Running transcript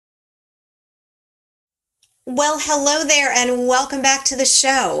Well, hello there, and welcome back to the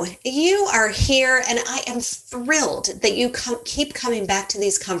show. You are here, and I am thrilled that you keep coming back to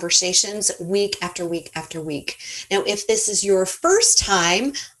these conversations week after week after week. Now, if this is your first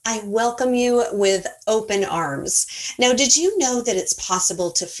time, I welcome you with open arms. Now, did you know that it's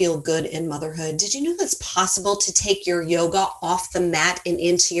possible to feel good in motherhood? Did you know that it's possible to take your yoga off the mat and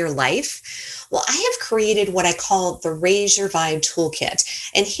into your life? Well, I have created what I call the Raise Your Vibe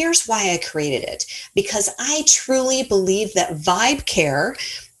Toolkit. And here's why I created it. Because I truly believe that vibe care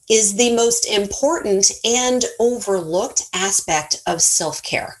is the most important and overlooked aspect of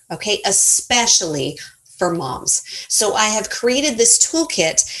self-care, okay? Especially for moms. So I have created this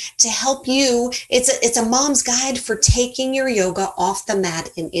toolkit to help you. It's a mom's guide for taking your yoga off the mat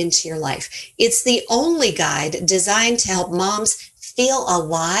and into your life. It's the only guide designed to help moms feel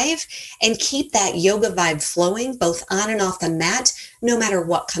alive and keep that yoga vibe flowing both on and off the mat, no matter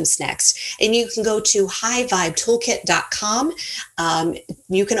what comes next. And you can go to highvibetoolkit.com.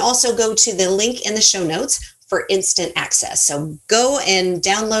 You can also go to the link in the show notes for instant access. So go and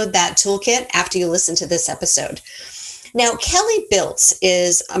download that toolkit after you listen to this episode. Now, Kelly Biltz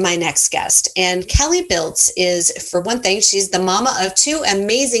is my next guest. And Kelly Biltz is, for one thing, she's the mama of two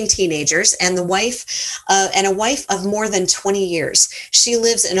amazing teenagers and a wife of more than 20 years. She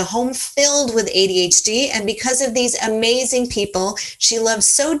lives in a home filled with ADHD. And because of these amazing people she loves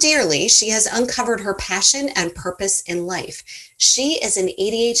so dearly, she has uncovered her passion and purpose in life. She is an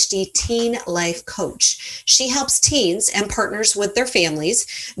ADHD teen life coach. She helps teens and partners with their families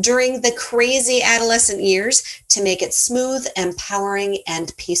during the crazy adolescent years to make it smooth, empowering,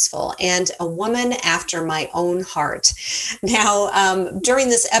 and peaceful. And a woman after my own heart. Now, during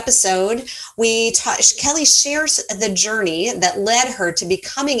this episode, Kelly shares the journey that led her to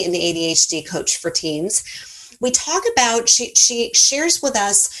becoming an ADHD coach for teens. We talk about, she shares with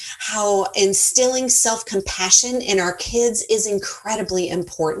us how instilling self-compassion in our kids is incredibly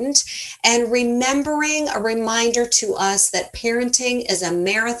important, and remembering a reminder to us that parenting is a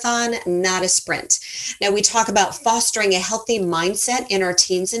marathon, not a sprint. Now, we talk about fostering a healthy mindset in our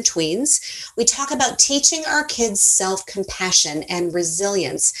teens and tweens. We talk about teaching our kids self-compassion and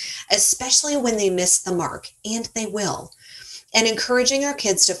resilience, especially when they miss the mark, and they will, and encouraging our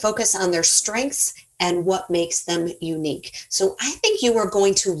kids to focus on their strengths and what makes them unique. So I think you are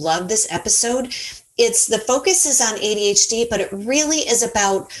going to love this episode. The focus is on ADHD, but it really is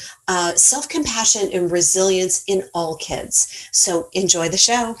about self-compassion and resilience in all kids. So enjoy the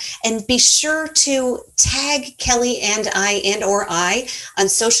show, and be sure to tag Kelly and I on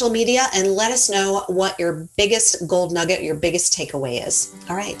social media and let us know what your biggest gold nugget, your biggest takeaway is.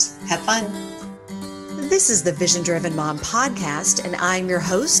 All right, have fun. This is the Vision Driven Mom Podcast, and I'm your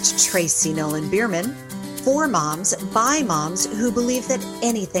host, Tracy Nolan Bierman, for moms, by moms who believe that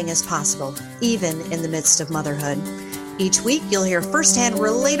anything is possible, even in the midst of motherhood. Each week, you'll hear firsthand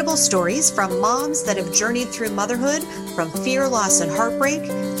relatable stories from moms that have journeyed through motherhood, from fear, loss, and heartbreak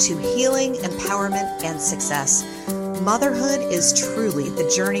to healing, empowerment, and success. Motherhood is truly the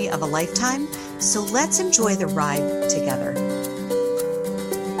journey of a lifetime, so let's enjoy the ride together.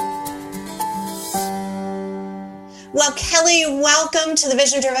 Well, Kelly, welcome to the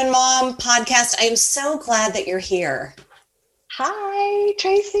Vision Driven Mom Podcast. I am so glad that you're here. Hi,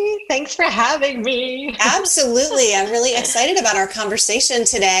 Tracy. Thanks for having me. Absolutely. I'm really excited about our conversation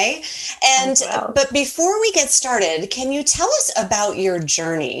today. But before we get started, can you tell us about your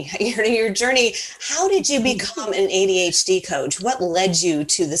journey? Your journey, how did you become an ADHD coach? What led you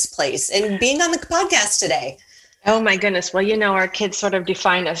to this place and being on the podcast today? Oh my goodness. Well, our kids sort of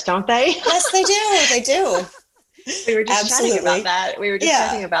define us, don't they? Yes, they do. They do. We were just chatting about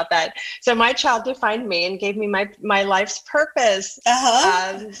that. So my child defined me and gave me my life's purpose.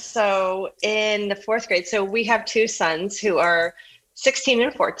 So in the fourth grade, so we have two sons who are 16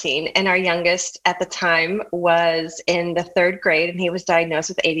 and 14, and our youngest at the time was in the third grade, and he was diagnosed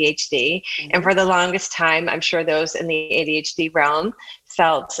with ADHD. Mm-hmm. And for the longest time, I'm sure those in the ADHD realm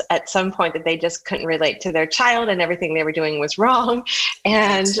felt at some point that they just couldn't relate to their child and everything they were doing was wrong,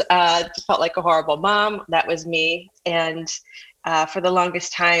 and felt like a horrible mom. That was me. And for the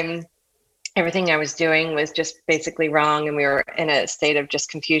longest time, everything I was doing was just basically wrong, and we were in a state of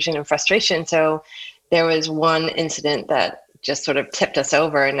just confusion and frustration. So there was one incident that just sort of tipped us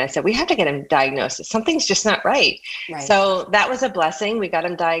over, and I said, we have to get him diagnosed. Something's just not right. So that was a blessing. We got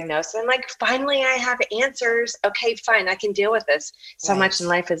him diagnosed, and finally I have answers. Okay, fine, I can deal with this. So much in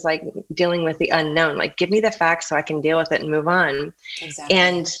life is like dealing with the unknown. Give me the facts so I can deal with it and move on. Exactly.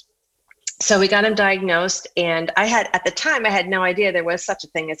 And so we got him diagnosed, and at the time, I had no idea there was such a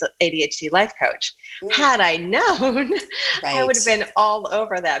thing as an ADHD life coach. Had I known, I would have been all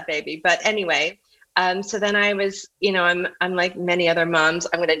over that baby. But anyway, So then I was, I'm like many other moms,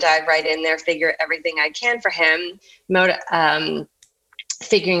 I'm going to dive right in there, figure everything I can for him,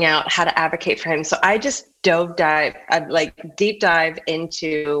 figuring out how to advocate for him. So I just deep dive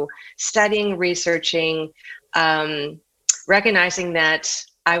into studying, researching, recognizing that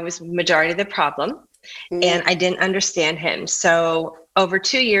I was majority of the problem and I didn't understand him. So over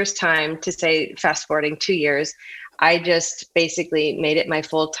 2 years time, to say fast forwarding 2 years, I just basically made it my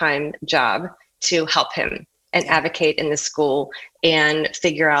full-time job to help him and advocate in the school and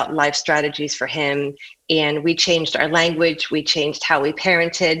figure out life strategies for him. And we changed our language. We changed how we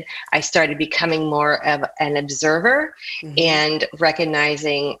parented. I started becoming more of an observer and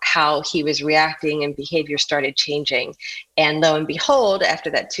recognizing how he was reacting, and behavior started changing. And lo and behold, after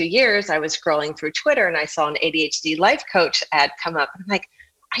that 2 years, I was scrolling through Twitter and I saw an ADHD life coach ad come up. I'm like,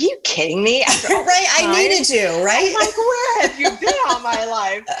 are you kidding me? Right, I needed you, right? I'm like, where have you been all my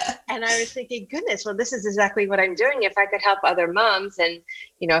life? And I was thinking, goodness, well, this is exactly what I'm doing. If I could help other moms. And,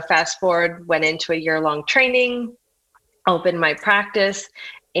 fast forward, went into a year-long training, opened my practice,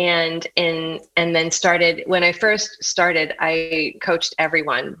 and then started. When I first started, I coached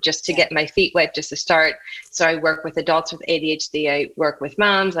everyone just to get my feet wet, just to start. So I work with adults with ADHD, I work with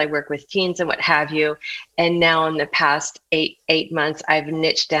moms, I work with teens and what have you. And now in the past eight months, I've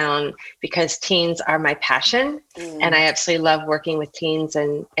niched down because teens are my passion. And I absolutely love working with teens.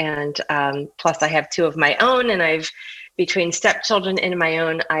 And plus I have 2 of my own, and between stepchildren and my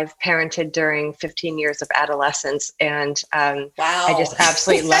own, I've parented during 15 years of adolescence. And I just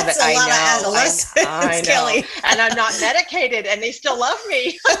absolutely love it. I know. I know. Kelly. And I'm not medicated and they still love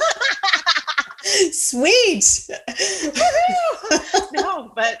me. Sweet.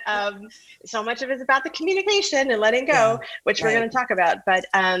 No, but so much of it is about the communication and letting go, which we're going to talk about. But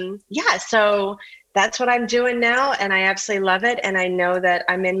so that's what I'm doing now. And I absolutely love it. And I know that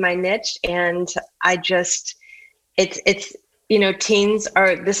I'm in my niche, and I just, it's teens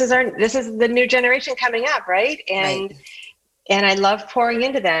this is the new generation coming up, right? And I love pouring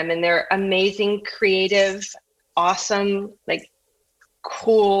into them, and they're amazing, creative, awesome, like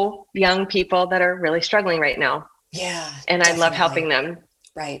cool young people that are really struggling right now. Yeah. And definitely. I love helping them.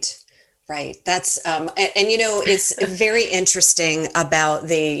 Right. That's, and it's very interesting about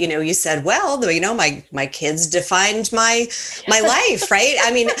you said, well, my kids defined my life. Right.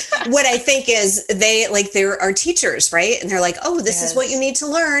 I mean, what I think is there are teachers, right. And they're like, oh, this is what you need to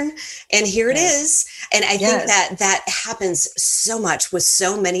learn. And here it is. And I think that happens so much with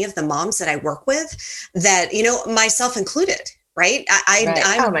so many of the moms that I work with, that, myself included. Right. I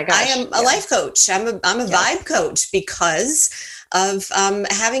am a life coach. I'm a vibe coach because of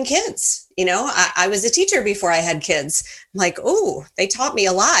having kids. I was a teacher before I had kids. I'm like, oh, they taught me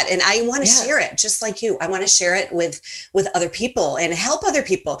a lot, and I want to share it just like you. I want to share it with other people and help other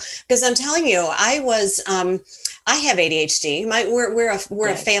people, because I'm telling you, I have ADHD. We're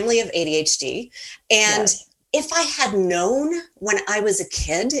a family of ADHD, and if I had known when I was a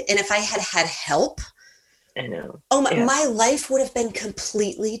kid, and if I had help, I know. Oh, my life would have been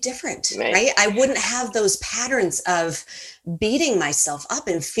completely different, right? I wouldn't have those patterns of beating myself up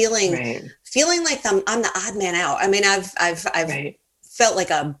and feeling like I'm the odd man out. I mean, I've felt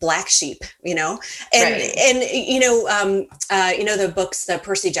like a black sheep, and the books, the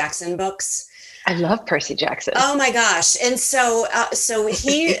Percy Jackson books. I love Percy Jackson. Oh my gosh. And so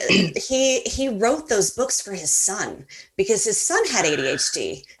he wrote those books for his son because his son had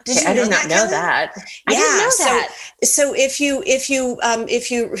ADHD. I did not know that. Yeah. I didn't know that. So if you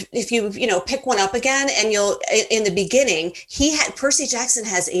pick one up again, and in the beginning, Percy Jackson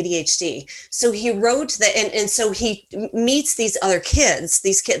has ADHD. So he wrote and so he meets these other kids,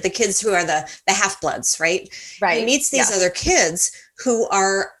 the kids who are the half-bloods, right? Right. He meets these other kids who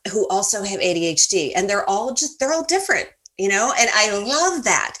also have ADHD, and they're all different, and I love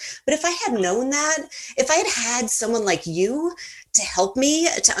that. But if I had known that, if I had someone like you to help me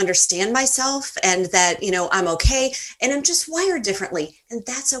to understand myself, and that, I'm okay, and I'm just wired differently, and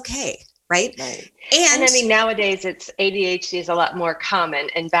that's okay. Right. And I mean, nowadays it's ADHD is a lot more common.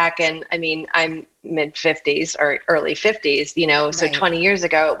 And back in, I'm mid 50s or early 50s, so 20 years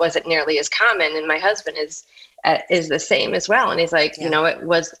ago, it wasn't nearly as common. And my husband is the same as well. And he's like,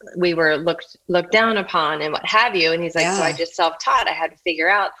 we were looked down upon and what have you. And he's like, so I just self-taught. I had to figure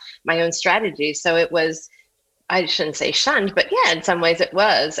out my own strategy. So it was, I shouldn't say shunned, but in some ways it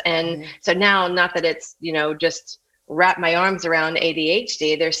was. And so now, not that it's, just wrap my arms around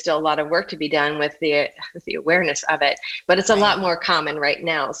ADHD, there's still a lot of work to be done with the awareness of it, but it's a lot more common right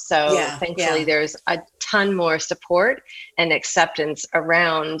now. So thankfully there's a ton more support and acceptance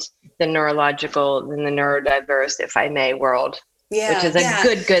around the neurological and the neurodiverse, if I may, world. which is a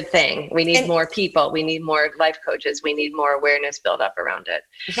good thing. We need more people. We need more life coaches. We need more awareness built up around it.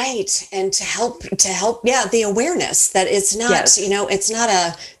 Right. And to help, the awareness that it's not, I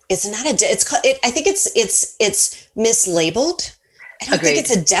think it's mislabeled. I don't think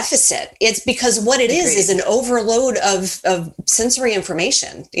it's a deficit. It's because what it is an overload of sensory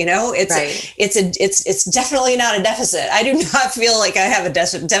information. It's definitely not a deficit. I do not feel like I have a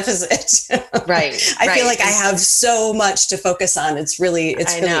deficit. Right. I feel like I have so much to focus on. It's really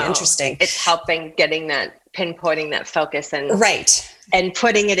interesting. It's helping pinpointing that focus and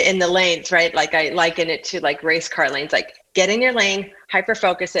putting it in the lanes, right? Like I liken it to like race car lanes, like get in your lane, hyper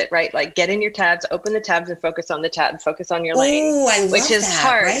focus it, right? Like get in your tabs, open the tabs and focus on the tab, focus on your lane. Ooh, I love which is that,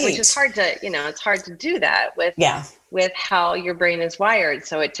 hard, right. which is hard to, it's hard to do that with how your brain is wired.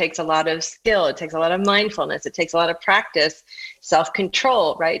 So it takes a lot of skill. It takes a lot of mindfulness. It takes a lot of practice,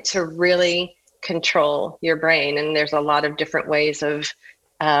 self-control, right? To really control your brain. And there's a lot of different ways of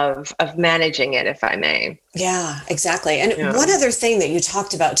managing it, if I may. Yeah, exactly. And one other thing that you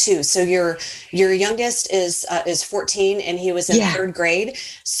talked about too. So your youngest is 14 and he was in third grade.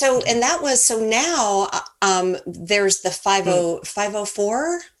 So, and that was, so now there's the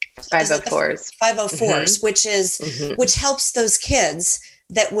 504. 504s, 504s, which helps those kids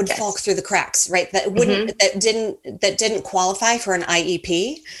that would fall through the cracks, right? That wouldn't, that didn't qualify for an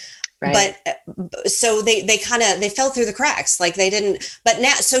IEP. Right. But so they fell through the cracks, like they didn't. But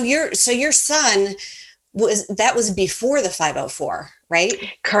now, so your son was before the 504, right?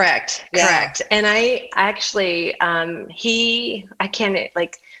 Correct. And I actually,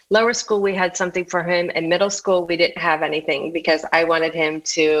 lower school we had something for him, and middle school we didn't have anything because I wanted him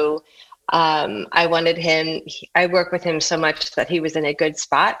to. I work with him so much that he was in a good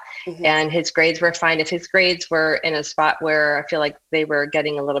spot and his grades were fine. If his grades were in a spot where I feel like they were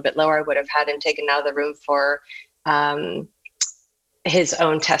getting a little bit lower, I would have had him taken out of the room for his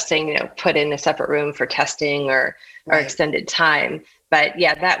own testing, put in a separate room for testing or extended time. But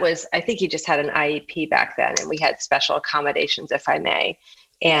yeah, I think he just had an IEP back then and we had special accommodations, if I may.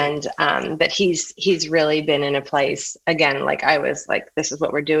 And, but he's really been in a place again, like I was like, this is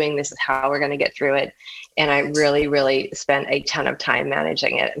what we're doing. This is how we're going to get through it. And I really, really spent a ton of time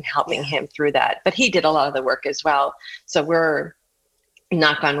managing it and helping him through that. But he did a lot of the work as well. So we're,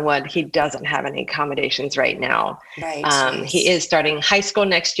 knock on wood, he doesn't have any accommodations right now. Right. He is starting high school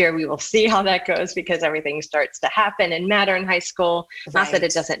next year. We will see how that goes because everything starts to happen and matter in high school. Right. Not that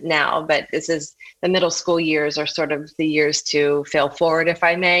it doesn't now, but this is the middle school years are sort of the years to fail forward, if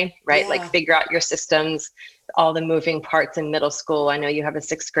I may, right? Yeah. Like figure out your systems, all the moving parts in middle school. I know you have a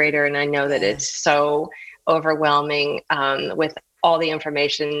sixth grader and I know that it's so overwhelming with all the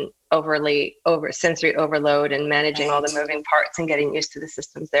information sensory overload and managing all the moving parts and getting used to the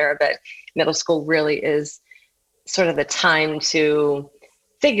systems there. But middle school really is sort of the time to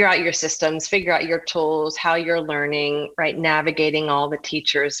figure out your systems, figure out your tools, how you're learning, right? Navigating all the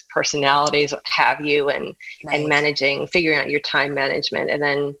teachers' personalities, what have you, and managing, figuring out your time management. And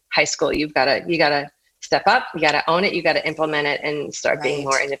then high school, you gotta step up, you gotta own it, you gotta implement it and start being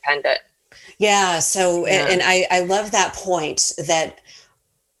more independent. Yeah. So, and I love that point that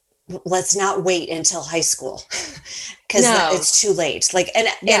let's not wait until high school because it's too late. Like, and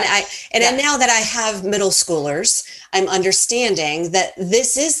now that I have middle schoolers, I'm understanding that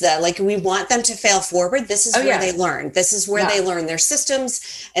this is we want them to fail forward. This is where they learn. This is where they learn their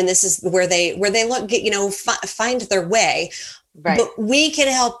systems. And this is where they find their way. Right. But we can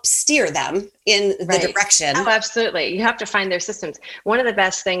help steer them in the direction. Oh, absolutely. You have to find their systems. One of the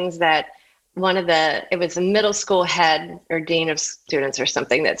best things that it was a middle school head or dean of students or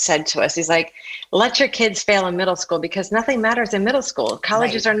something that said to us, he's like, let your kids fail in middle school because nothing matters in middle school.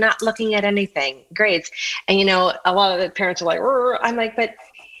 Colleges are not looking at anything, grades. And, a lot of the parents are like, I'm like, but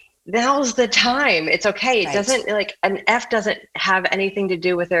now's the time. It's okay. It doesn't an F doesn't have anything to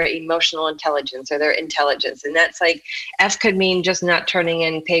do with their emotional intelligence or their intelligence. And that's like, F could mean just not turning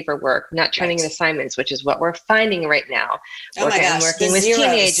in paperwork, not turning in assignments, which is what we're finding right now. Working with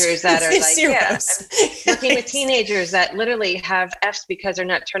teenagers that are working with teenagers that literally have Fs because they're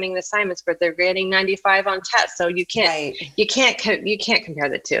not turning the assignments, but they're getting 95 on tests. So you can't compare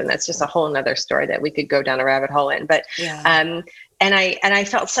the two. And that's just a whole nother story that we could go down a rabbit hole in. But, And I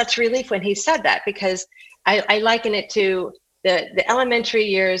felt such relief when he said that because I liken it to the elementary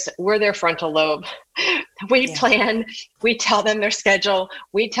years were their frontal lobe. We plan, we tell them their schedule,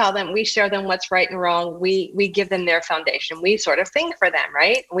 we share them what's right and wrong. We give them their foundation. We sort of think for them,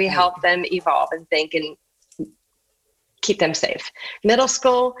 right? We help them evolve and think and keep them safe. Middle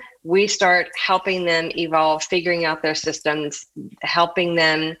school, we start helping them evolve, figuring out their systems, helping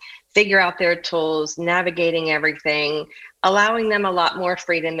them figure out their tools, navigating everything, allowing them a lot more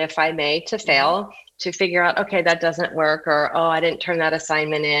freedom, if I may, to fail, to figure out, okay, that doesn't work, or, oh, I didn't turn that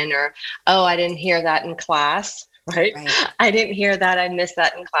assignment in, or, oh, I didn't hear that in class. Right. I didn't hear that. I missed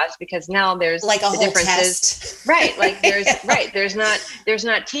that in class, because now there's like a whole test. Right. Like there's there's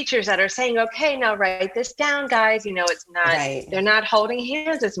not teachers that are saying, okay, now write this down, guys. It's not, they're not holding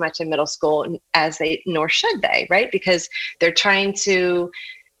hands as much in middle school as nor should they. Right. Because they're trying to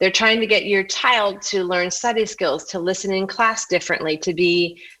get your child to learn study skills, to listen in class differently, to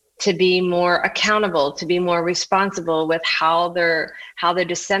be more accountable, to be more responsible with how they're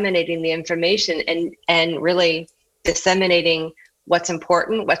disseminating the information, and really disseminating what's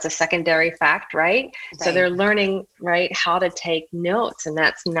important, what's a secondary fact, right? So they're learning, right, how to take notes, and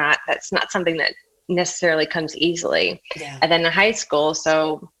that's not something that necessarily comes easily. Yeah. And then in high school,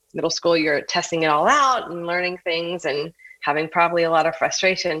 so middle school, you're testing it all out and learning things and having probably a lot of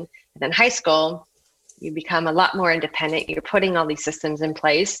frustration. And then high school, you become a lot more independent. You're putting all these systems in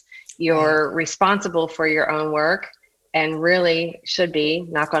place. You're responsible for your own work, and really should be,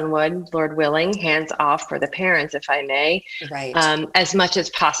 knock on wood, Lord willing, hands off for the parents, if I may, as much as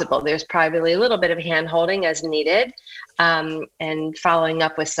possible. There's probably a little bit of hand holding as needed, and following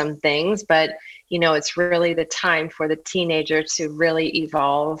up with some things, but it's really the time for the teenager to really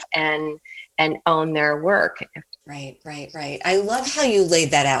evolve and own their work. Right. I love how you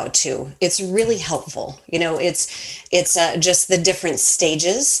laid that out too. It's really helpful. It's just the different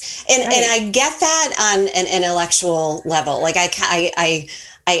stages, and I get that on an intellectual level. Like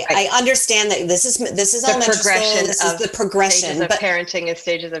I understand that this is elementary school. This is the progression, stages of parenting and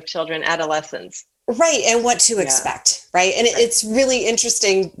stages of children, adolescence. Right. And what to expect. Right. And it's really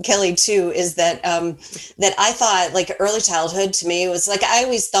interesting, Kelly, too, is that that I thought like early childhood to me was like, I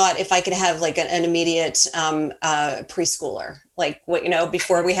always thought if I could have like an immediate preschooler, like what,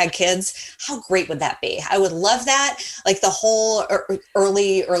 before we had kids, how great would that be? I would love that. Like the whole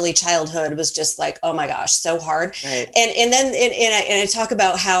early childhood was just like, oh my gosh, so hard. Right. And then I talk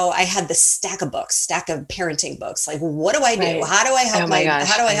about how I had this stack of parenting books. Like, what do I do? Right. How do I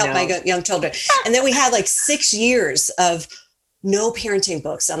help my young children? And then we had like 6 years of no parenting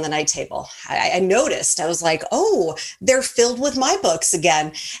books on the night table. I noticed, I was like, oh, they're filled with my books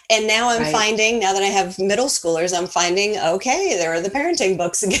again. And now I'm finding, now that I have middle schoolers, I'm finding, okay, there are the parenting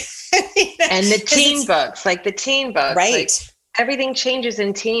books again. And the teen books. Right. Like, everything changes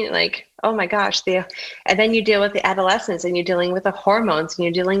in teen, like, oh my gosh. And then you deal with the adolescents, and you're dealing with the hormones, and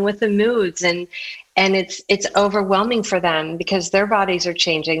you're dealing with the moods, and it's overwhelming for them because their bodies are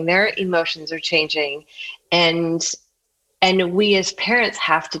changing, their emotions are changing. And we as parents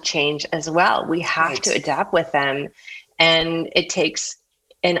have to change as well. We have to adapt with them. And it takes,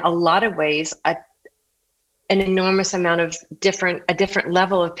 in a lot of ways, an enormous amount of a different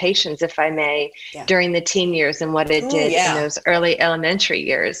level of patience, if I may, during the teen years than what it did in those early elementary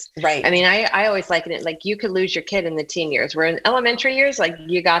years. Right. I mean, I always liken it like you could lose your kid in the teen years. Where in elementary years, like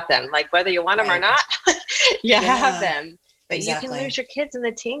you got them, like whether you want them or not, you have them. But you can lose your kids in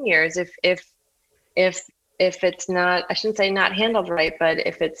the teen years if it's not, I shouldn't say not handled right, but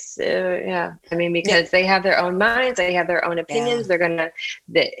if it's, because they have their own minds, they have their own opinions,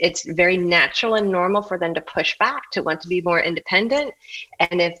 it's very natural and normal for them to push back, to want to be more independent.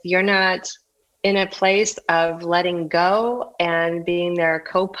 And if you're not in a place of letting go and being their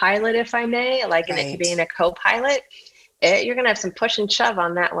co-pilot, if I may, being a co-pilot, you're going to have some push and shove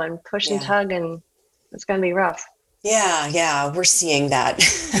on that one, push and tug, and it's going to be rough. Yeah, we're seeing that.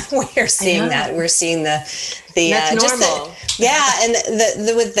 We're seeing that. We're seeing that's normal. And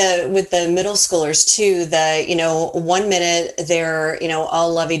with the middle schoolers too. 1 minute they're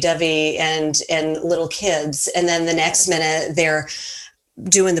all lovey-dovey and little kids, and then the next minute they're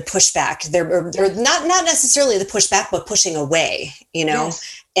doing the pushback. They're not necessarily the pushback, but pushing away.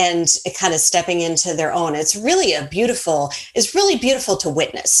 And kind of stepping into their own. It's really beautiful to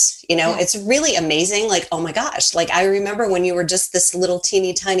witness. It's really amazing. Like, oh my gosh, like I remember when you were just this little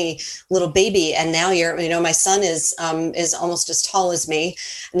teeny tiny little baby, and now you're, my son is almost as tall as me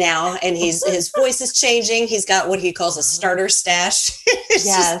now, and his voice is changing. He's got what he calls a starter stash.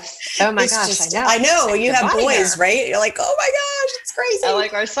 Oh my gosh, I know. You have boys, right? You're like, oh my gosh, it's crazy.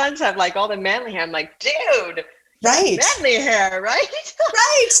 Like our sons have like all the manly hair. I'm like, dude. Right. Manly hair, right?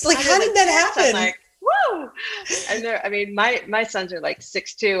 Right. Like, how did that happen? I'm like, whoa. And my sons are like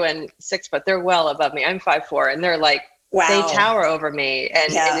 6'2" and 6 foot. They're well above me. I'm 5'4", and they're like, they tower over me.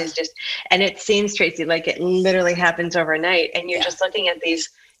 And it is just, and it seems, Tracy, like it literally happens overnight. And you're just looking at these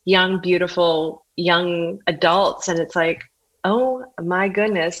young, beautiful, young adults. And it's like, oh my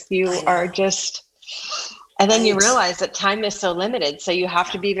goodness, you are just, And then you realize that time is so limited. So you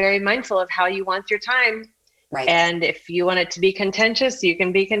have to be very mindful of how you want your time. Right. And if you want it to be contentious, you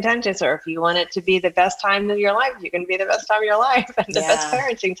can be contentious. Or if you want it to be the best time of your life, you can be the best time of your life and the best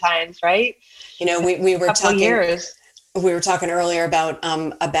parenting times, right? You know, we were talking years. We were talking earlier about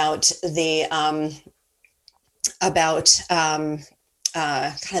the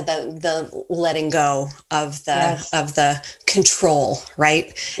kind of the letting go of the control, right?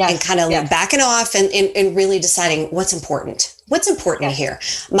 Yes. And kind of backing off and really deciding what's important here.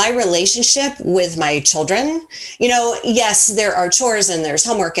 My relationship with my children, you know, yes, there are chores and there's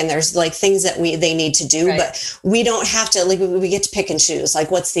homework and there's like things that they need to do, but we don't have to, like, we get to pick and choose,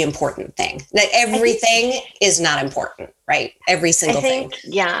 like, what's the important thing? That everything is not important, right? Every single thing.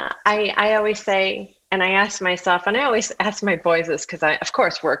 Yeah. I always say, and I ask myself, and I always ask my boys this, because of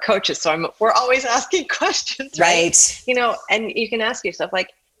course we're coaches, so we're always asking questions, right? You know, and you can ask yourself, like,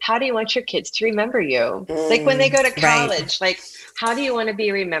 how do you want your kids to remember you? Like when they go to college, like, how do you want to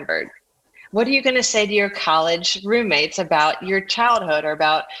be remembered? What are you going to say to your college roommates about your childhood or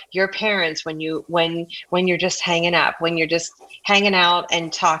about your parents when you're just hanging out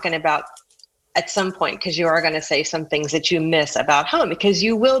and talking about at some point, because you are going to say some things that you miss about home because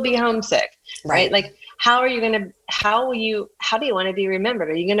you will be homesick, right? Like, how do you want to be remembered?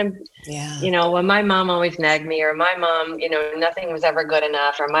 Are you going to, you know, well, my mom always nagged me, or my mom, you know, nothing was ever good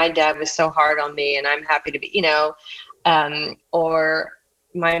enough, or my dad was so hard on me and I'm happy to be, you know, or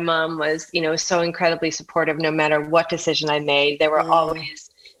my mom was, you know, so incredibly supportive no matter what decision I made. They were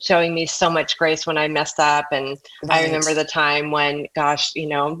always showing me so much grace when I messed up. And I remember the time when, gosh, you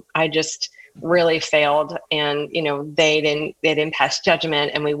know, I just really failed, and you know, they didn't pass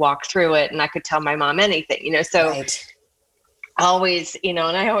judgment, and we walked through it, and I could tell my mom anything, you know. So always, you know,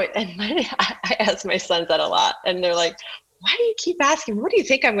 and I ask my sons that a lot, and they're like, why do you keep asking? What do you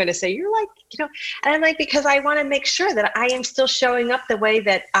think I'm going to say? You're like, you know, and I'm like, because I want to make sure that I am still showing up the way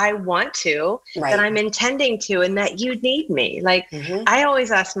that I want to, that I'm intending to, and that you need me. Like, I always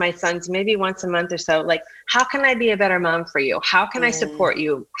ask my sons, maybe once a month or so, like, how can I be a better mom for you? How can I support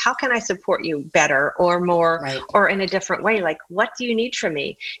you? How can I support you better or more or in a different way? Like, what do you need from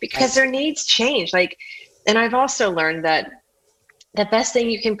me? Because their needs change. Like, and I've also learned that the best thing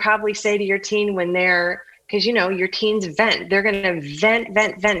you can probably say to your teen when because, you know, your teens vent. They're going to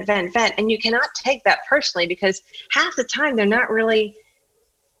vent. And you cannot take that personally, because half the time they're not really,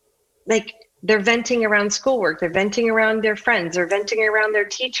 like, they're venting around schoolwork. They're venting around their friends. They're venting around their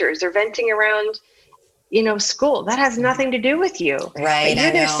teachers. They're venting around, you know, school. That has nothing to do with you. Right. But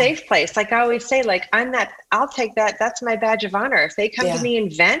you're their safe place. Like I always say, like, I'll take that. That's my badge of honor. If they come to me and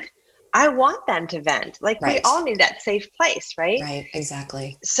vent, I want them to vent. Like, we all need that safe place, right? Right.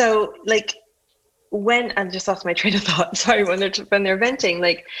 Exactly. So, like, when I just lost my train of thought, sorry, when they're venting,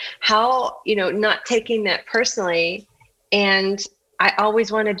 like, how, you know, not taking that personally. And I always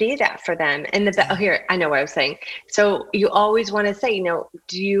want to be that for them. And here, I know what I was saying. So you always want to say, you know,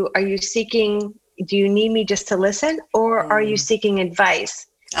 do you need me just to listen, or are you seeking advice?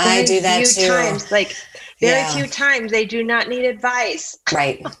 I do that too. Very few times they do not need advice.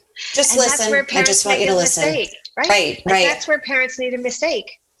 Right. Just listen. I just want you to listen. Mistake, right. That's where parents need a mistake.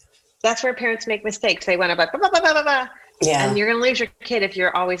 That's where parents make mistakes. They want to blah, blah, blah, blah, blah. Yeah. And you're going to lose your kid if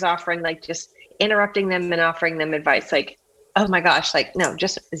you're always offering, like, just interrupting them and offering them advice. Like, oh my gosh, like, no,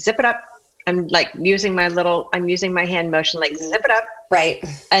 just zip it up. I'm like I'm using my hand motion, like, zip it up. Right.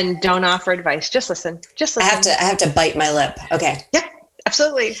 And don't offer advice. Just listen. I have to bite my lip. Okay. Yeah,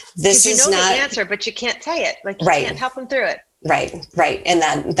 absolutely. This is not the answer, but you can't say it. Like, you can't help them through it. Right. And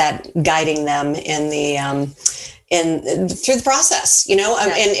that guiding them in the, through the process, you know,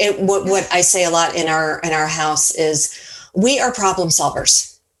 and what I say a lot in our house is, we are problem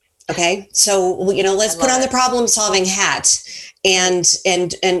solvers. Okay. So, you know, let's put on the problem solving hat and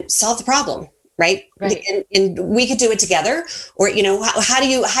solve the problem. Right. And we could do it together, or, you know, how do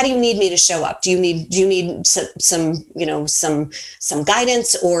you need me to show up? Do you need some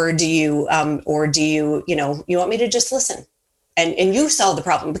guidance, or do you you know, you want me to just listen? And you solve the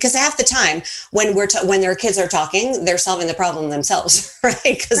problem, because half the time when their kids are talking, they're solving the problem themselves, right?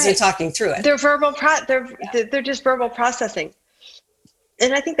 Because they're talking through it. They're they're just verbal processing.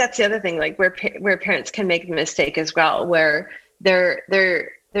 And I think that's the other thing, like, where parents can make a mistake as well, where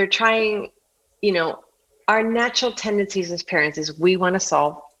they're trying, you know, our natural tendencies as parents is we want to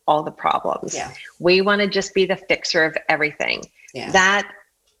solve all the problems. Yeah. We want to just be the fixer of everything. Yeah. That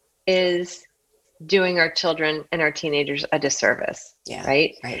is doing our children and our teenagers a disservice. Yeah.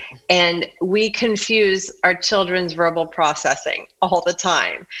 Right. And we confuse our children's verbal processing all the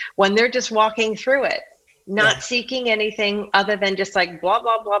time when they're just walking through it. not seeking anything other than just like blah,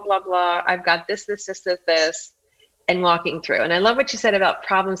 blah, blah, blah, blah. I've got this, and walking through. And I love what you said about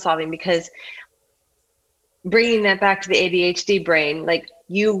problem solving, because bringing that back to the ADHD brain, like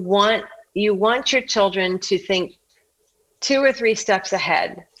you want your children to think 2 or 3 steps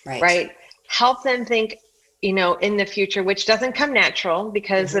ahead, right? Help them think, in the future, which doesn't come natural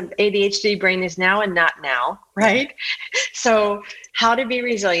because of ADHD brain is now and not now, right? So how to be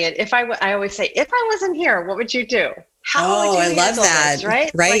resilient. I always say, if I wasn't here, what would you do? How would you I love that. This, right?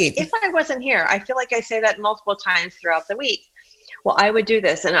 Right. Like, if I wasn't here, I feel like I say that multiple times throughout the week. Well, I would do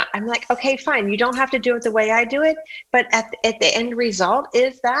this. And I'm like, okay, fine. You don't have to do it the way I do it. But at the end result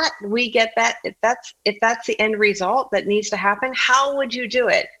is that we get that. If that's the end result that needs to happen, how would you do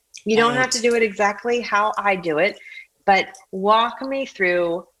it? You don't have to do it exactly how I do it, but walk me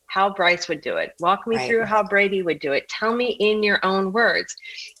through how Bryce would do it. Walk me through how Brady would do it. Tell me in your own words.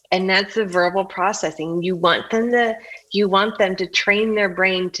 And that's the verbal processing. You want them to train their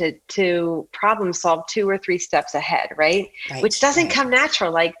brain to problem solve 2 or 3 steps ahead, right? Which doesn't come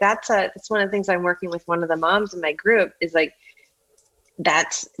natural. Like that's one of the things I'm working with one of the moms in my group is like,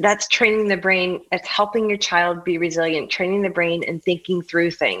 that's training the brain. It's helping your child be resilient, training the brain and thinking through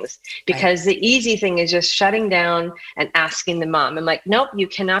things, because the easy thing is just shutting down and asking the mom. I'm like, nope, you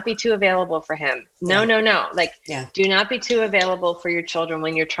cannot be too available for him. No. Like, do not be too available for your children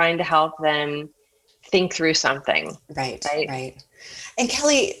when you're trying to help them think through something. Right. And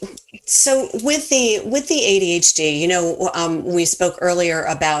Kelly, so with the ADHD, we spoke earlier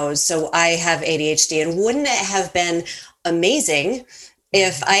about, so I have ADHD, and wouldn't it have been amazing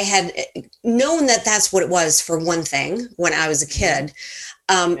if I had known that that's what it was, for one thing, when I was a kid,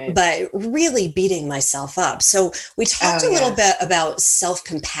 but really beating myself up. So we talked a little bit about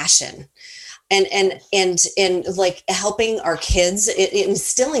self-compassion and like helping our kids,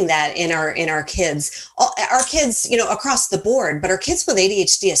 instilling that in our kids, across the board, but our kids with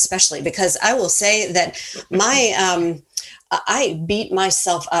ADHD especially, because I will say that I beat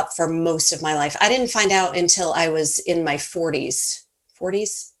myself up for most of my life. I didn't find out until I was in my 40s.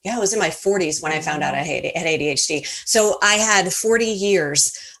 Yeah, I was in my 40s when I found out I had ADHD. So I had 40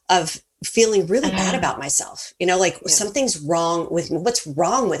 years of feeling really bad about myself, something's wrong with me. What's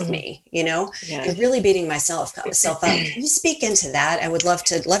wrong with me? And really beating myself up. Can you speak into that? I would love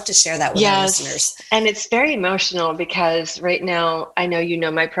to share that with our listeners. And it's very emotional, because right now, I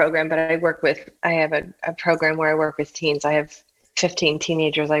know my program, but I have a program where I work with teens. I have 15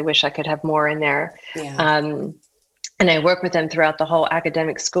 teenagers. I wish I could have more in there. And I work with them throughout the whole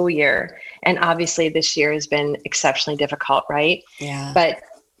academic school year. And obviously this year has been exceptionally difficult, right? Yeah. But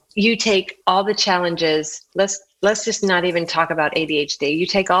you take all the challenges, let's just not even talk about ADHD. You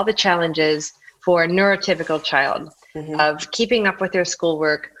take all the challenges for a neurotypical child of keeping up with their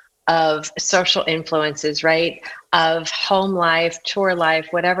schoolwork, of social influences, right? Of home life, chore life,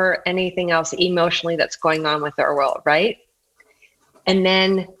 whatever, anything else emotionally that's going on with their world, right? And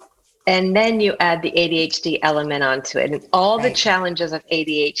then you add the ADHD element onto it, and all the challenges of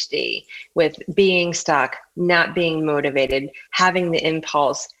ADHD with being stuck, not being motivated, having the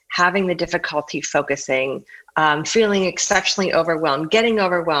impulse, having the difficulty focusing, feeling exceptionally overwhelmed, getting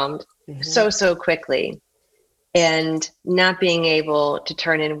overwhelmed so quickly, and not being able to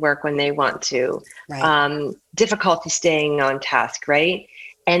turn in work when they want to, difficulty staying on task, right?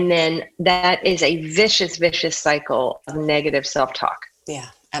 And then that is a vicious cycle of negative self-talk. Yeah.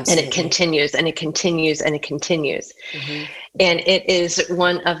 Absolutely. And it continues and it continues and it continues. And it is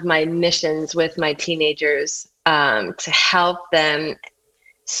one of my missions with my teenagers, to help them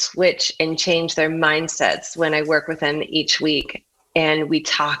switch and change their mindsets when I work with them each week. And we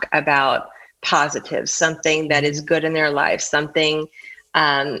talk about positives, something that is good in their life, something,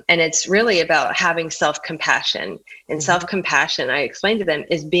 and it's really about having self-compassion. And self-compassion, I explain to them,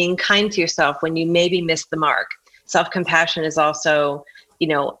 is being kind to yourself when you maybe miss the mark. Self-compassion is also,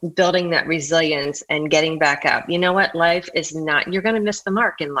 building that resilience and getting back up. You know what? Life is not, you're going to miss the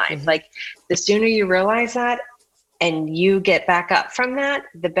mark in life. Like, the sooner you realize that and you get back up from that,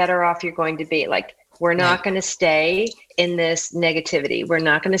 the better off you're going to be. Like, we're not going to stay in this negativity. We're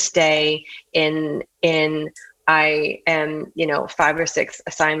not going to stay in I am, 5 or 6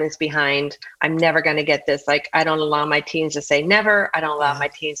 assignments behind. I'm never going to get this. Like, I don't allow my teens to say never. I don't allow my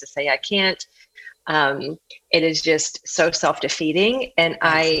teens to say I can't. It is just so self-defeating. And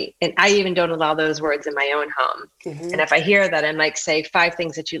I even don't allow those words in my own home. And if I hear that, I'm like, say 5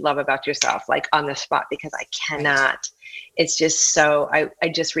 things that you love about yourself, like on the spot, because I cannot. It's just so, I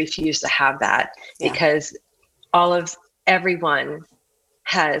just refuse to have that, because everyone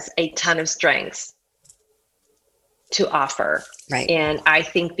has a ton of strengths. to offer. Right. And I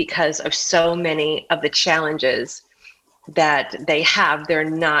think because of so many of the challenges that they have, they're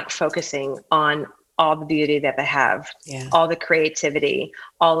not focusing on all the beauty that they have, all the creativity,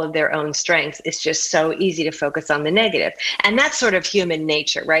 all of their own strengths. It's just so easy to focus on the negative. And that's sort of human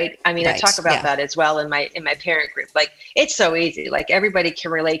nature, right? I mean, I talk about that as well in my parent group. Like, it's so easy. Like, everybody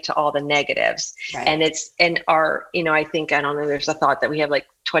can relate to all the negatives. Right. And I think, I don't know, there's a thought that we have like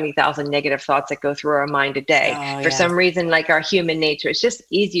 20,000 negative thoughts that go through our mind a day. For some reason, like, our human nature, it's just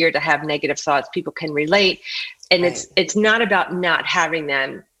easier to have negative thoughts. People can relate. And it's not about not having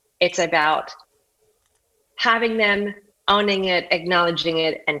them. It's about having them, owning it, acknowledging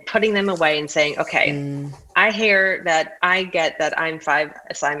it, and putting them away and saying, okay, I get that I'm 5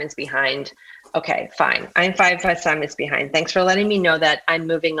 assignments behind. Okay, fine. I'm 5 assignments behind. Thanks for letting me know that. I'm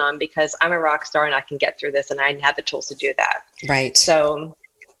moving on because I'm a rock star and I can get through this and I have the tools to do that. Right. So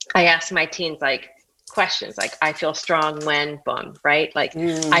I ask my teens, like, questions like, I feel strong when, boom, right? Like,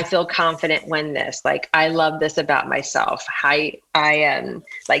 I feel confident when this, like, I love this about myself. I am,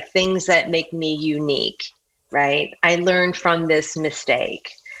 like, things that make me unique, right? I learned from this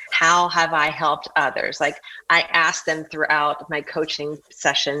mistake. How have I helped others? Like, I ask them throughout my coaching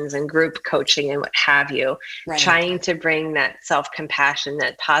sessions and group coaching and what have you, trying to bring that self-compassion,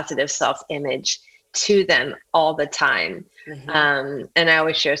 that positive self-image to them all the time. And I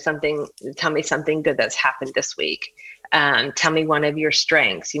always share something, tell me something good that's happened this week. Tell me one of your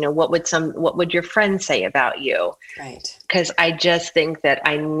strengths. What would your friends say about you? Right. Because I just think that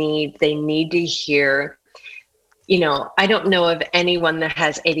they need to hear, I don't know of anyone that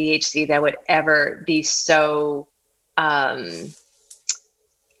has ADHD that would ever be so,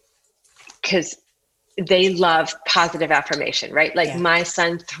 because they love positive affirmation, right? Like, my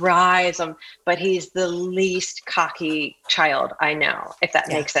son thrives on, but he's the least cocky child I know, if that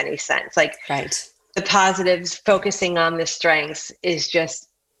makes any sense. Like, the positives, focusing on the strengths is just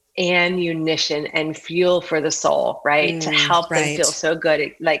ammunition and fuel for the soul, right? To help them feel so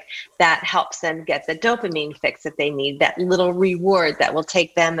good. Like, that helps them get the dopamine fix that they need, that little reward that will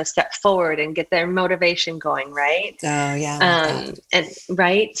take them a step forward and get their motivation going, right? Oh, yeah. And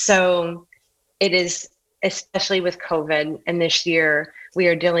right. So it is, especially with COVID, and this year we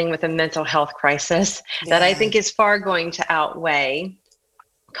are dealing with a mental health crisis that I think is far going to outweigh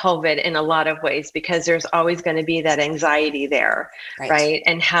COVID in a lot of ways, because there's always going to be that anxiety there, right?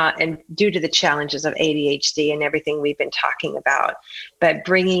 And due to the challenges of ADHD and everything we've been talking about, but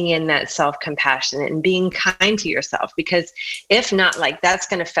bringing in that self-compassion and being kind to yourself, because if not, like, that's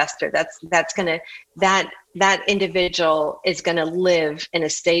going to fester. That individual is going to live in a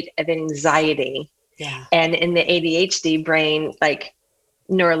state of anxiety. Yeah. And in the ADHD brain, like,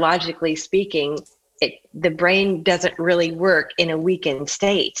 neurologically speaking, the brain doesn't really work in a weakened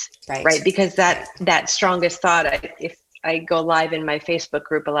state, right? Because that strongest thought, if I go live in my Facebook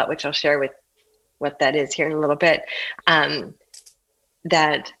group a lot, which I'll share with what that is here in a little bit,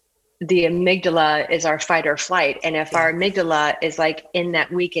 that the amygdala is our fight or flight. And if our amygdala is like in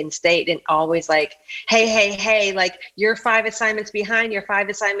that weakened state and always like, hey, like, you're 5 assignments behind, you're 5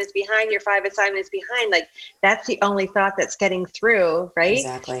 assignments behind, you're 5 assignments behind, like, that's the only thought that's getting through, right?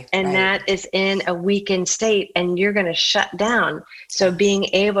 Exactly. And that is in a weakened state, and you're going to shut down. So being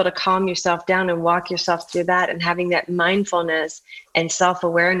able to calm yourself down and walk yourself through that, and having that mindfulness and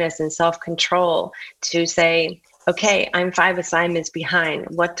self-awareness and self-control to say, okay, I'm 5 assignments behind.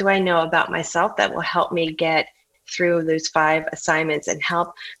 What do I know about myself that will help me get through those 5 assignments and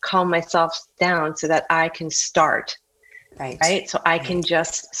help calm myself down so that I can start, right? So I can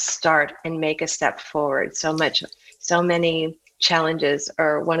just start and make a step forward. So many challenges,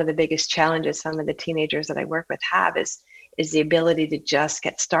 or one of the biggest challenges some of the teenagers that I work with have is the ability to just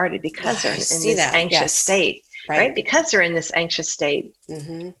get started, because they're in this anxious state, right? Because they're in this anxious state.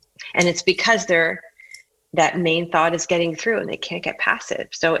 And it's because that main thought is getting through and they can't get past it.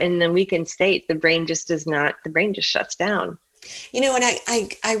 So in the weakened state, the brain just shuts down. And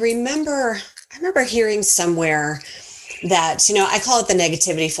I remember hearing somewhere that, I call it the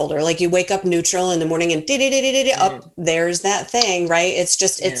negativity folder. Like, you wake up neutral in the morning and up, there's that thing, right? It's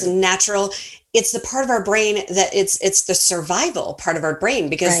just, it's natural. It's the part of our brain that it's the survival part of our brain,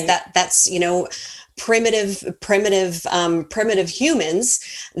 because that's, primitive humans,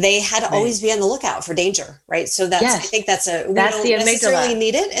 they had to always be on the lookout for danger, right? So I think we don't necessarily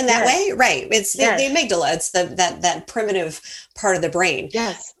need it in that way, right? It's the amygdala. It's that primitive part of the brain.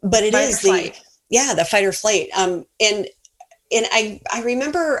 Yes, but it is the fight or flight. And I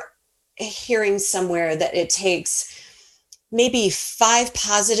remember hearing somewhere that it takes maybe 5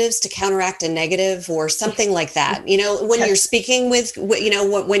 positives to counteract a negative or something like that. You know, when you're speaking with, you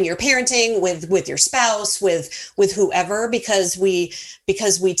know, when you're parenting with your spouse, with whoever, because we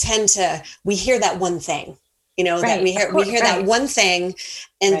tend to, we hear that one thing, you know, that we hear that one thing,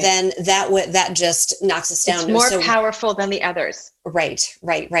 and then that just knocks us down. It's more powerful than the others. Right.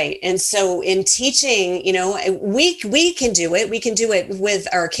 And so in teaching, you know, we can do it. We can do it with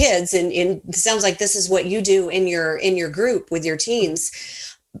our kids. And it sounds like this is what you do in your group with your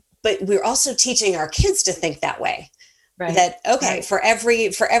teens. But we're also teaching our kids to think that way. Right. That, okay, for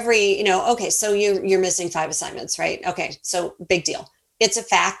every, you know, okay, so you're missing 5 assignments, right? Okay, so big deal. It's a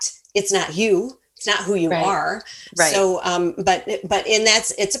fact. It's not you. It's not who you are. Right. So, but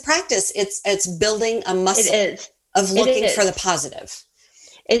it's a practice. It's building a muscle. It is. Of looking for the positive.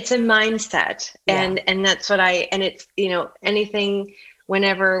 It's a mindset. And that's what and it's, you know, anything,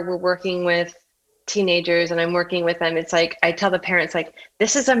 whenever we're working with teenagers and I'm working with them, it's like, I tell the parents, like,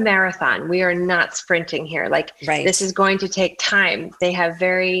 this is a marathon. We are not sprinting here. Like, this is going to take time. They have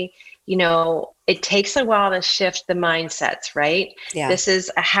very, you know, it takes a while to shift the mindsets, right? Yeah. This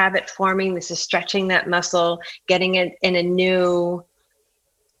is a habit forming. This is stretching that muscle, getting it in a new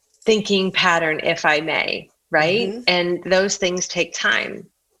thinking pattern, if I may. Right. Mm-hmm. And those things take time.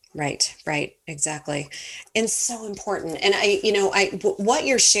 Right. Exactly. And so important. And what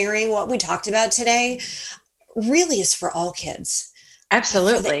you're sharing, what we talked about today really is for all kids.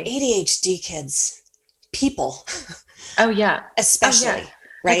 Absolutely. For the ADHD kids, people. Oh yeah. Especially. Oh, yeah.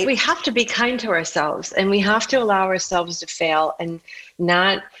 Right. Like, we have to be kind to ourselves, and we have to allow ourselves to fail and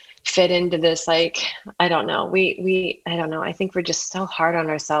not fit into this. Like, I don't know. I don't know. I think we're just so hard on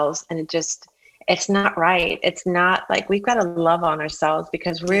ourselves, and it's not right. It's not, like, we've got to love on ourselves,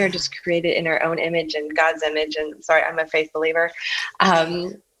 because we're just created in our own image and God's image. And sorry, I'm a faith believer.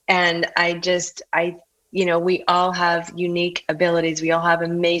 And you know, we all have unique abilities. We all have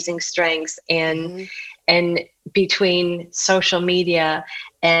amazing strengths, and between social media,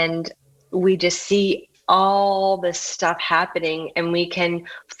 and we just see all this stuff happening, and we can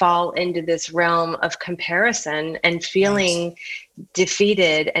fall into this realm of comparison and feeling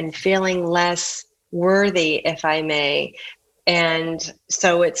defeated and feeling less worthy, if I may. And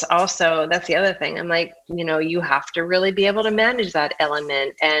so it's also, that's the other thing. I'm like, you know, you have to really be able to manage that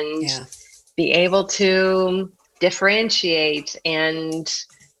element and be able to differentiate and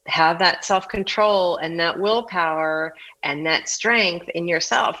have that self-control and that willpower and that strength in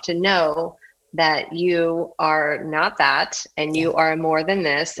yourself to know that you are not that, and you are more than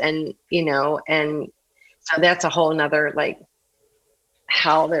this. And, you know, and so that's a whole nother, like,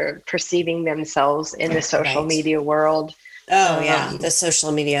 how they're perceiving themselves in the social media world. Oh yeah. The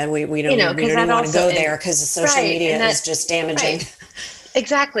social media. We don't, you know, we don't even want to go there, because the social media is just damaging. Right.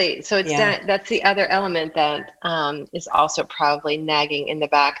 Exactly. So it's that's the other element that is also probably nagging in the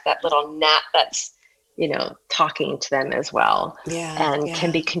back, that little gnat that's, you know, talking to them as well. And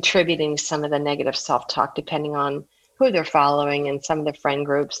can be contributing to some of the negative self-talk, depending on who they're following and some of the friend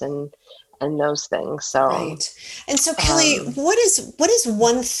groups and those things. So And so, Kelly, what is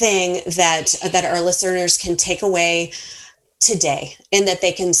one thing that our listeners can take away today, and that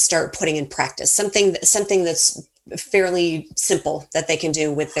they can start putting in practice? Something that's fairly simple that they can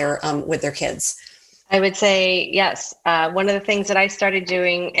do with their kids. I would say yes. One of the things that I started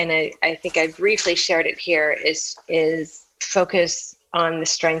doing, and I think I briefly shared it here, is focus on the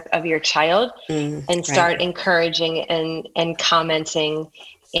strength of your child, and start encouraging and commenting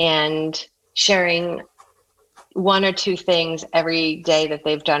and sharing 1 or 2 things every day that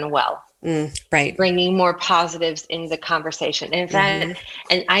they've done well. Bringing more positives into the conversation. And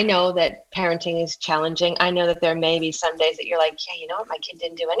and I know that parenting is challenging. I know that there may be some days that you're like, yeah, you know what, my kid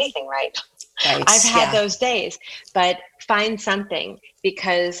didn't do anything right. I've had those days, but find something,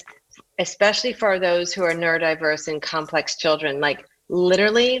 because especially for those who are neurodiverse and complex children, like,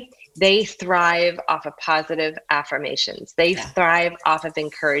 literally, they thrive off of positive affirmations. They thrive off of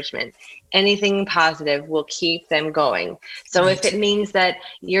encouragement. Anything positive will keep them going. So if it means that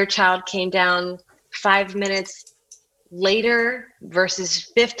your child came down 5 minutes later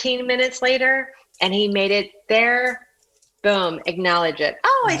versus 15 minutes later, and he made it there, boom, acknowledge it.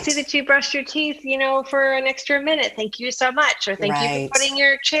 Oh, I see that you brushed your teeth, you know, for an extra minute. Thank you so much. Or thank you for putting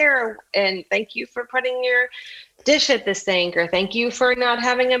your chair, and thank you for putting your dish at the sink, or thank you for not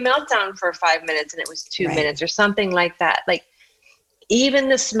having a meltdown for 5 minutes and it was 2 minutes, or something like that. Like, even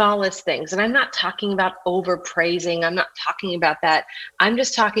the smallest things. And I'm not talking about overpraising. I'm not talking about that. I'm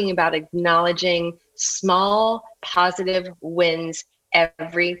just talking about acknowledging small positive wins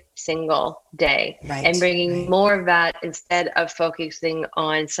every single day, and bringing more of that instead of focusing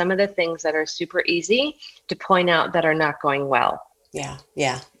on some of the things that are super easy to point out that are not going well.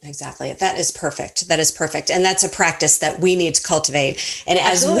 Yeah, exactly. That is perfect. And that's a practice that we need to cultivate. And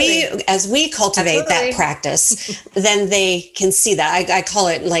as we cultivate that practice, then they can see that. I call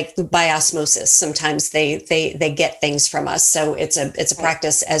it like by osmosis. Sometimes they get things from us. So it's a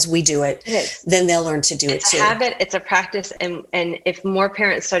practice. As we do it, then they'll learn to do it too. It's a habit, it's a practice. And if more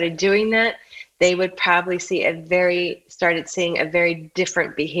parents started doing that, they would probably see started seeing a very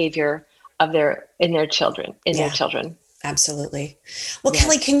different behavior in their children. Absolutely. Well,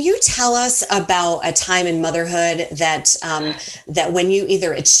 Kelly, can you tell us about a time in motherhood that when you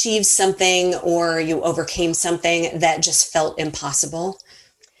either achieved something or you overcame something that just felt impossible?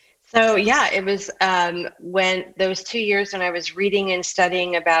 So it was when those 2 years when I was reading and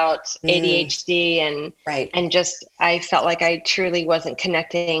studying about ADHD and just I felt like I truly wasn't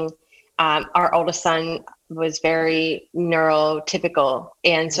connecting. Our oldest son was very neurotypical.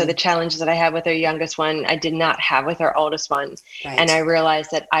 And so the challenges that I had with our youngest one, I did not have with our oldest one. And I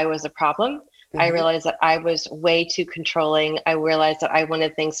realized that I was a problem. I realized that I was way too controlling. I realized that I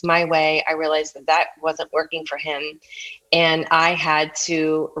wanted things my way. I realized that wasn't working for him. And I had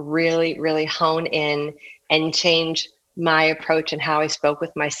to really, really hone in and change my approach and how I spoke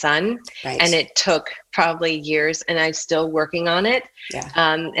with my son. And it took probably years, and I'm still working on it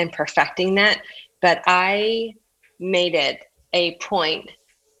and perfecting that. But I made it a point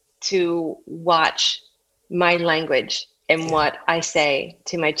to watch my language and what I say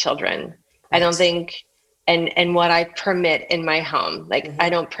to my children. I don't think, and what I permit in my home. Like I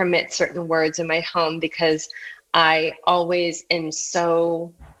don't permit certain words in my home because I always am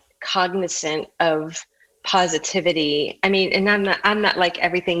so cognizant of positivity. I mean, and I'm not like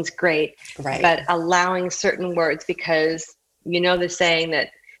everything's great, but allowing certain words, because the saying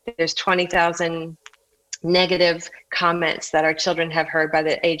that there's 20,000 negative comments that our children have heard by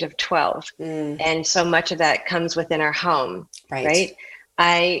the age of 12. And so much of that comes within our home, right?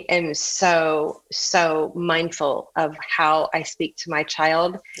 I am so mindful of how I speak to my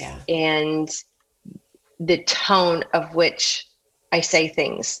child and the tone of which I say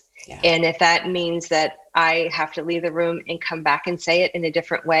things. And if that means that I have to leave the room and come back and say it in a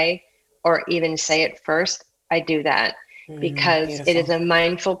different way, or even say it first, I do that. Because it is a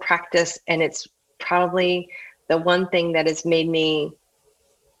mindful practice, and it's probably the one thing that has made me,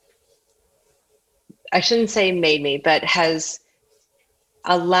 I shouldn't say made me, but has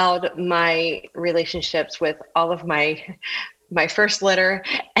allowed my relationships with all of my first litter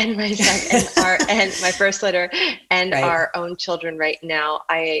and my second and my first litter and our own children right now.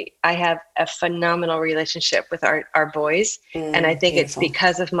 I have a phenomenal relationship with our boys. And I think it's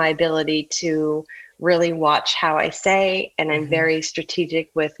because of my ability to really watch how I say, and I'm very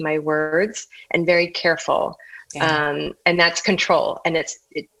strategic with my words and very careful. And that's control. And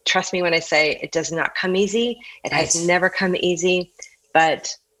trust me when I say it does not come easy. It has never come easy,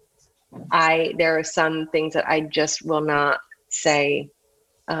 but there are some things that I just will not say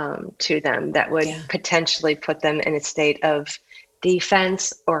to them that would potentially put them in a state of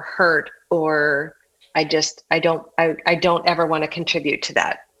defense or hurt, or I don't ever want to contribute to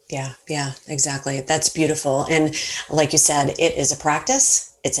that. Yeah, exactly. That's beautiful. And like you said, it is a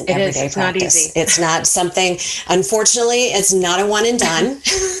practice. It's an everyday practice. Not easy. It's not something, unfortunately, it's not a one and done.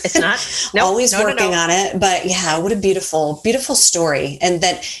 It's not. Always working on it. But what a beautiful, beautiful story. And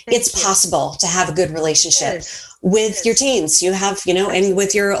that it's possible to have a good relationship with your teens. You have, and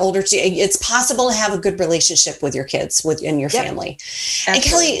with your older, it's possible to have a good relationship with your kids, in your family. Absolutely. And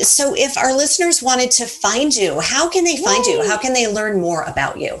Kelly, so if our listeners wanted to find you, how can they find you? How can they learn more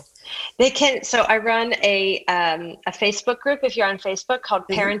about you? They can. So I run a Facebook group, if you're on Facebook, called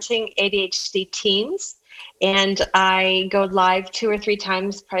Parenting ADHD Teens. And I go live 2 or 3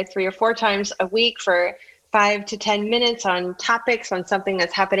 times, probably 3 or 4 times a week for 5 to 10 minutes on topics, on something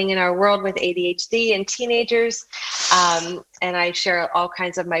that's happening in our world with ADHD and teenagers. And I share all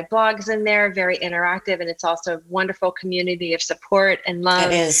kinds of my blogs in there, very interactive. And it's also a wonderful community of support and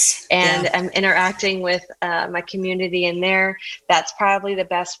love. It is. And I'm interacting with my community in there. That's probably the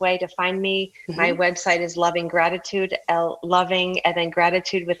best way to find me. My website is Loving Gratitude, loving and then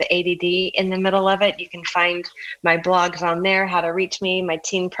gratitude with the ADD in the middle of it. You can find my blogs on there, how to reach me, my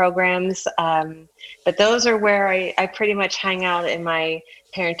teen programs. But those are where I pretty much hang out in my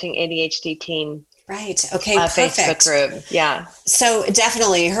Parenting ADHD Teen Right. Okay. Perfect. Facebook group. Yeah. So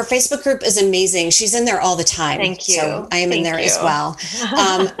definitely her Facebook group is amazing. She's in there all the time. Thank you. So I am in there as well.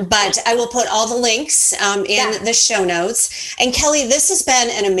 But I will put all the links in the show notes. And Kelly, this has been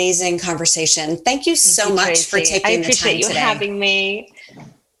an amazing conversation. Thank you so much for taking the time today. I appreciate you having me.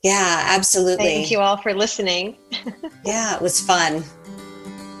 Yeah, absolutely. Thank you all for listening. Yeah, it was fun.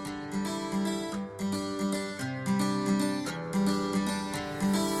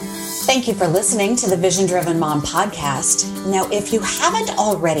 Thank you for listening to the Vision Driven Mom podcast. Now, if you haven't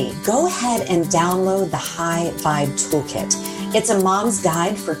already, go ahead and download the High Vibe Toolkit. It's a mom's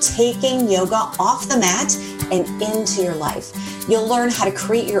guide for taking yoga off the mat and into your life. You'll learn how to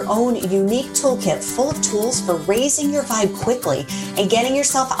create your own unique toolkit full of tools for raising your vibe quickly and getting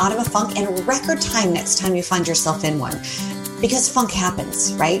yourself out of a funk in record time next time you find yourself in one. Because funk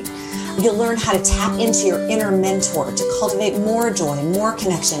happens, right? You'll learn how to tap into your inner mentor to cultivate more joy, more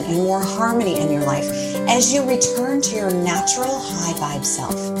connection, and more harmony in your life as you return to your natural high vibe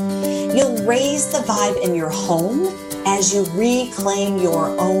self. You'll raise the vibe in your home as you reclaim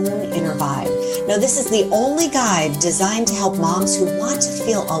your own inner vibe. Now, this is the only guide designed to help moms who want to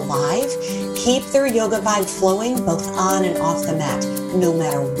feel alive keep their yoga vibe flowing both on and off the mat, no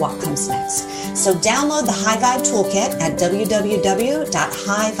matter what comes next. So download the High Vibe Toolkit at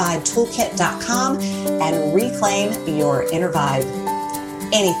www.highvibetoolkit.com and reclaim your inner vibe.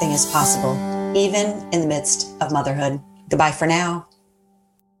 Anything is possible, even in the midst of motherhood. Goodbye for now.